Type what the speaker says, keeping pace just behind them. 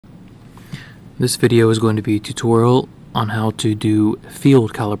This video is going to be a tutorial on how to do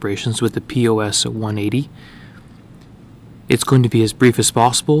field calibrations with the POS 180. It's going to be as brief as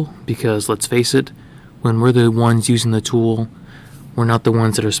possible because, let's face it, when we're the ones using the tool, we're not the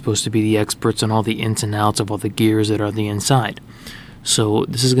ones that are supposed to be the experts on all the ins and outs of all the gears that are on the inside. So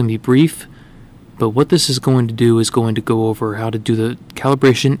this is going to be brief, but what this is going to do is going to go over how to do the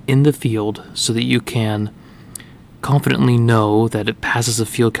calibration in the field so that you can confidently know that it passes a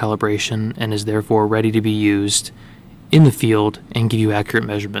field calibration and is therefore ready to be used in the field and give you accurate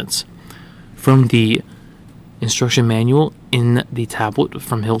measurements. From the instruction manual in the tablet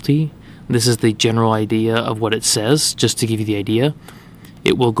from Hilti, this is the general idea of what it says, just to give you the idea.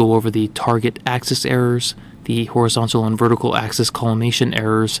 It will go over the target axis errors, the horizontal and vertical axis collimation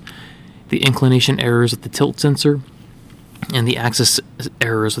errors, the inclination errors of the tilt sensor, and the axis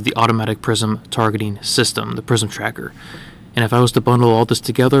errors of the automatic prism targeting system, the prism tracker. And if I was to bundle all this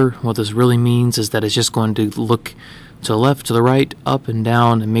together, what this really means is that it's just going to look to the left, to the right, up and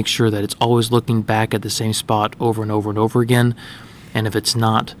down, and make sure that it's always looking back at the same spot over and over and over again. And if it's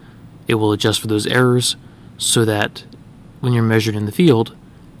not, it will adjust for those errors so that when you're measured in the field,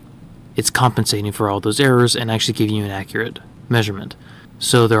 it's compensating for all those errors and actually giving you an accurate measurement.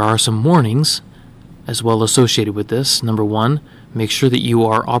 So there are some warnings as well associated with this. Number one, make sure that you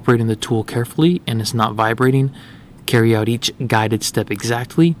are operating the tool carefully and it's not vibrating. Carry out each guided step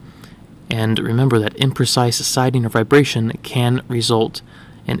exactly. And remember that imprecise sighting or vibration can result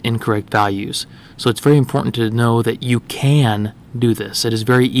in incorrect values. So it's very important to know that you can do this. It is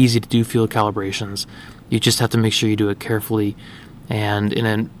very easy to do field calibrations. You just have to make sure you do it carefully and in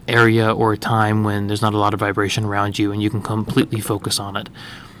an area or a time when there's not a lot of vibration around you and you can completely focus on it.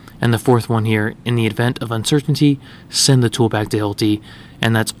 And the fourth one here, in the event of uncertainty, send the tool back to Hilti,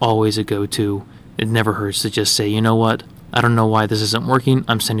 and that's always a go-to. It never hurts to just say, you know what, I don't know why this isn't working,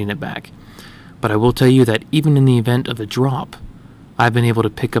 I'm sending it back. But I will tell you that even in the event of a drop, I've been able to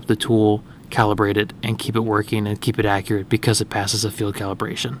pick up the tool, calibrate it, and keep it working and keep it accurate because it passes a field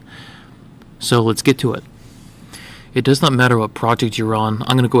calibration. So let's get to it. It does not matter what project you're on.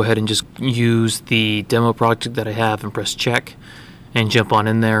 I'm going to go ahead and just use the demo project that I have and press check and jump on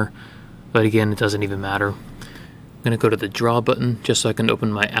in there, but again, it doesn't even matter. I'm going to go to the draw button just so I can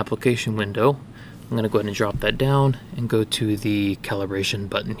open my application window. I'm going to go ahead and drop that down and go to the calibration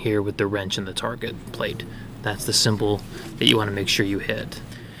button here with the wrench and the target plate. That's the symbol that you want to make sure you hit.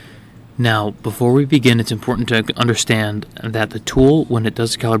 Now, before we begin, it's important to understand that the tool, when it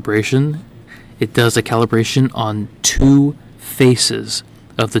does a calibration, it does a calibration on two faces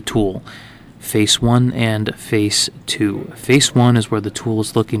of the tool. Face 1 and Face 2. Face 1 is where the tool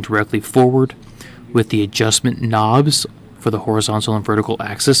is looking directly forward with the adjustment knobs for the horizontal and vertical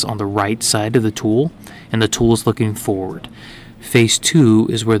axis on the right side of the tool, and the tool is looking forward. Face 2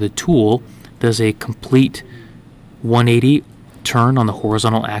 is where the tool does a complete 180 turn on the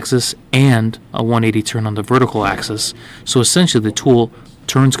horizontal axis and a 180 turn on the vertical axis. So essentially the tool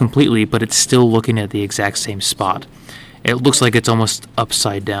turns completely, but it's still looking at the exact same spot. It looks like it's almost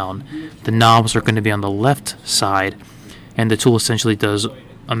upside down. The knobs are going to be on the left side, and the tool essentially does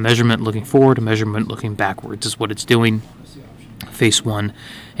a measurement looking forward, a measurement looking backwards is what it's doing. Face 1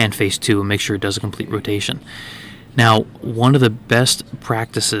 and Face 2, and make sure it does a complete rotation. Now, one of the best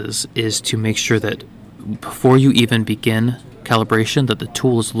practices is to make sure that before you even begin calibration, that the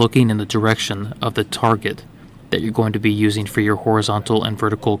tool is looking in the direction of the target that you're going to be using for your horizontal and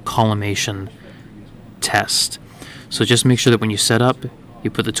vertical collimation test. So just make sure that when you set up, you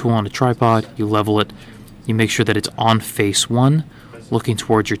put the tool on a tripod, you level it, you make sure that it's on Face 1, looking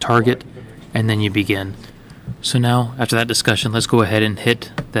towards your target, and then you begin. So now, after that discussion, let's go ahead and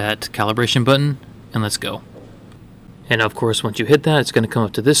hit that calibration button, and let's go. And of course, once you hit that, it's going to come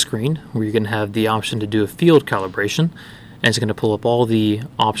up to this screen, where you're going to have the option to do a field calibration, and it's going to pull up all the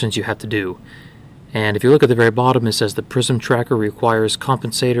options you have to do. And if you look at the very bottom, it says the prism tracker requires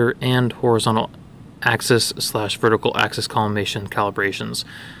compensator and horizontal axis / vertical axis collimation calibrations.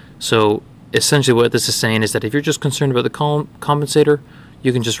 So essentially what this is saying is that if you're just concerned about the compensator,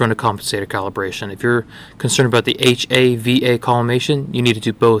 you can just run a compensator calibration. If you're concerned about the HAVA collimation, you need to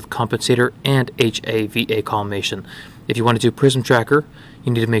do both compensator and HAVA collimation. If you want to do prism tracker,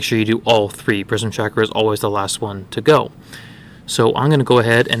 you need to make sure you do all three. Prism tracker is always the last one to go. So I'm going to go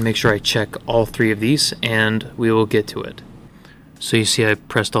ahead and make sure I check all three of these, and we will get to it. So you see I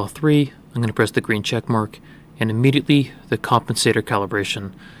pressed all three. I'm going to press the green check mark, and immediately the compensator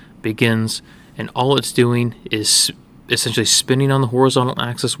calibration begins, and all it's doing is essentially spinning on the horizontal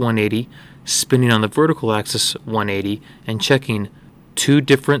axis 180, spinning on the vertical axis 180, and checking the two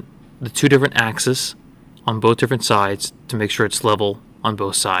different axes on both different sides to make sure it's level on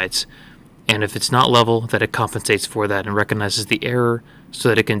both sides. and if it's not level, that it compensates for that and recognizes the error so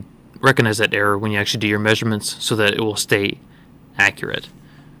that it can recognize that error when you actually do your measurements so that it will stay accurate.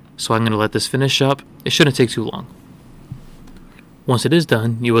 So I'm going to let this finish up. It shouldn't take too long. Once it is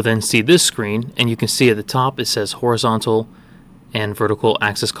done, you will then see this screen, and you can see at the top it says horizontal and vertical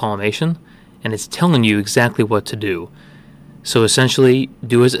axis collimation, and it's telling you exactly what to do. So essentially,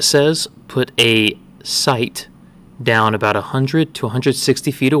 do as it says, put a sight down about 100 to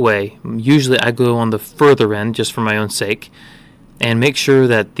 160 feet away. Usually I go on the further end just for my own sake, and make sure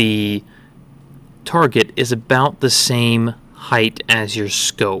that the target is about the same height as your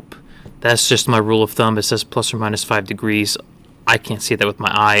scope. That's just my rule of thumb. It says plus or minus 5 degrees. I can't see that with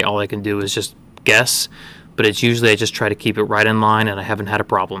my eye. All I can do is just guess, but it's usually I just try to keep it right in line, and I haven't had a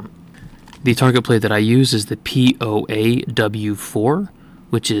problem. The target plate that I use is the POAW4,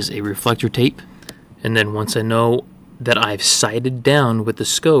 which is a reflector tape. And then once I know that I've sighted down with the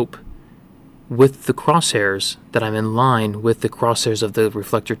scope with the crosshairs, that I'm in line with the crosshairs of the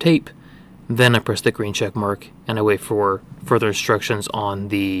reflector tape, then I press the green check mark and I wait for further instructions on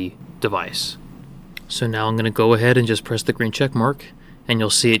the device. So now I'm going to go ahead and just press the green check mark, and you'll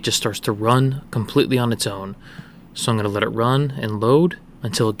see it just starts to run completely on its own. So I'm going to let it run and load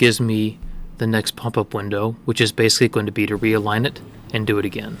until it gives me the next pop-up window, which is basically going to be to realign it and do it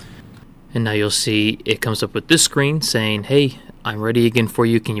again. And now you'll see it comes up with this screen saying, hey, I'm ready again for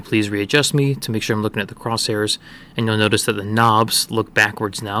you. Can you please readjust me to make sure I'm looking at the crosshairs? And you'll notice that the knobs look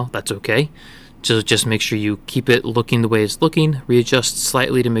backwards now. That's okay. So just make sure you keep it looking the way it's looking. Readjust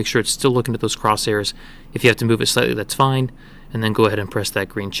slightly to make sure it's still looking at those crosshairs. If you have to move it slightly, that's fine. And then go ahead and press that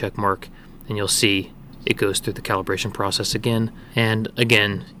green check mark, and you'll see it goes through the calibration process again. And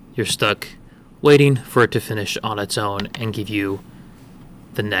again, you're stuck waiting for it to finish on its own and give you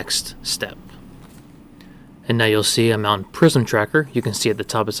the next step. And now you'll see I'm on prism tracker. You can see at the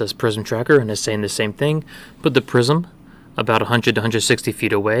top it says prism tracker, and it's saying the same thing. Put the prism about 100 to 160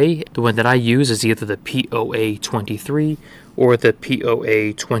 feet away. The one that I use is either the POA23 or the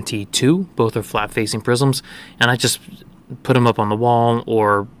POA22. Both are flat facing prisms, and I just put them up on the wall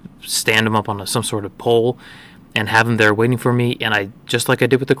or stand them up on some sort of pole and have them there waiting for me. And I, just like I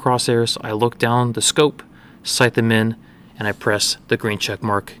did with the crosshairs, I look down the scope, sight them in, and I press the green check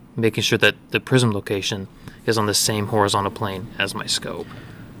mark, making sure that the prism location is on the same horizontal plane as my scope.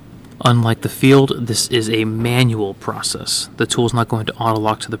 Unlike the field, this is a manual process. The tool is not going to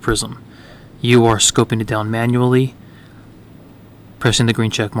auto-lock to the prism. You are scoping it down manually, pressing the green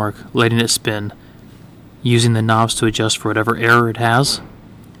check mark, letting it spin, using the knobs to adjust for whatever error it has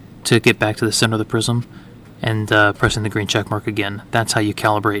to get back to the center of the prism, and pressing the green check mark again. That's how you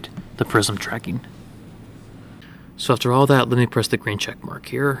calibrate the prism tracking. So after all that, let me press the green check mark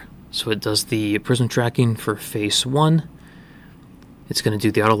here. So it does the prism tracking for phase 1. It's going to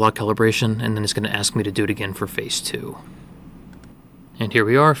do the auto lock calibration, and then it's going to ask me to do it again for phase 2. And here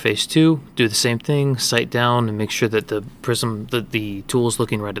we are, phase 2. Do the same thing, sight down and make sure that the prism, the tool is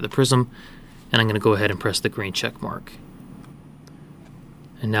looking right at the prism. And I'm going to go ahead and press the green check mark.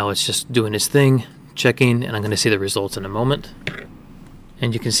 And now it's just doing its thing, checking, and I'm going to see the results in a moment.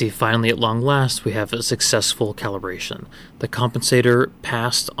 And you can see finally at long last we have a successful calibration. The compensator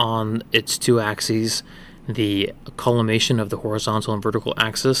passed on its 2 axes. The collimation of the horizontal and vertical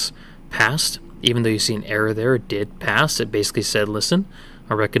axis passed. Even though you see an error there, it did pass. It basically said, listen,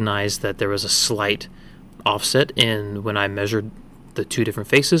 I recognize that there was a slight offset in when I measured the 2 different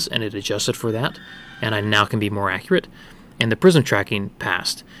faces, and it adjusted for that, and I now can be more accurate. And the prism tracking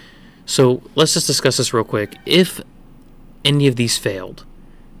passed. So let's just discuss this real quick. If any of these failed,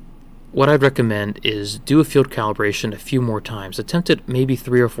 what I'd recommend is do a field calibration a few more times. Attempt it maybe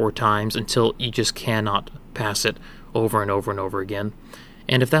 3 or 4 times until you just cannot pass it over and over and over again.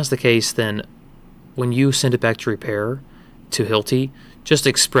 And if that's the case, then when you send it back to repair to Hilti, just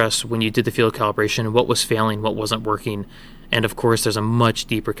express when you did the field calibration what was failing, what wasn't working, and of course there's a much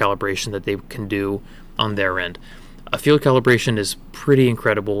deeper calibration that they can do on their end. A field calibration is pretty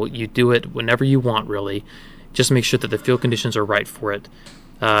incredible. You do it whenever you want, really. Just make sure that the field conditions are right for it.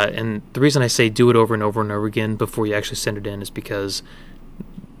 And the reason I say do it over and over and over again before you actually send it in is because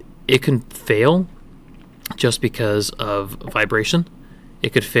it can fail just because of vibration.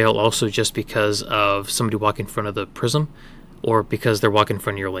 It could fail also just because of somebody walking in front of the prism, or because they're walking in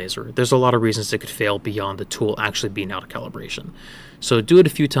front of your laser. There's a lot of reasons it could fail beyond the tool actually being out of calibration. So do it a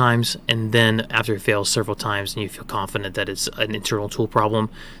few times, and then after it fails several times and you feel confident that it's an internal tool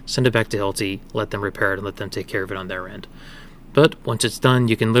problem, send it back to Hilti, let them repair it, and let them take care of it on their end. But once it's done,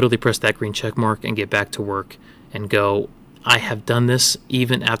 you can literally press that green check mark and get back to work and go, I have done this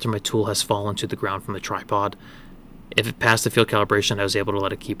even after my tool has fallen to the ground from the tripod. If it passed the field calibration, I was able to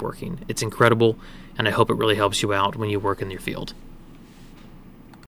let it keep working. It's incredible, and I hope it really helps you out when you work in your field.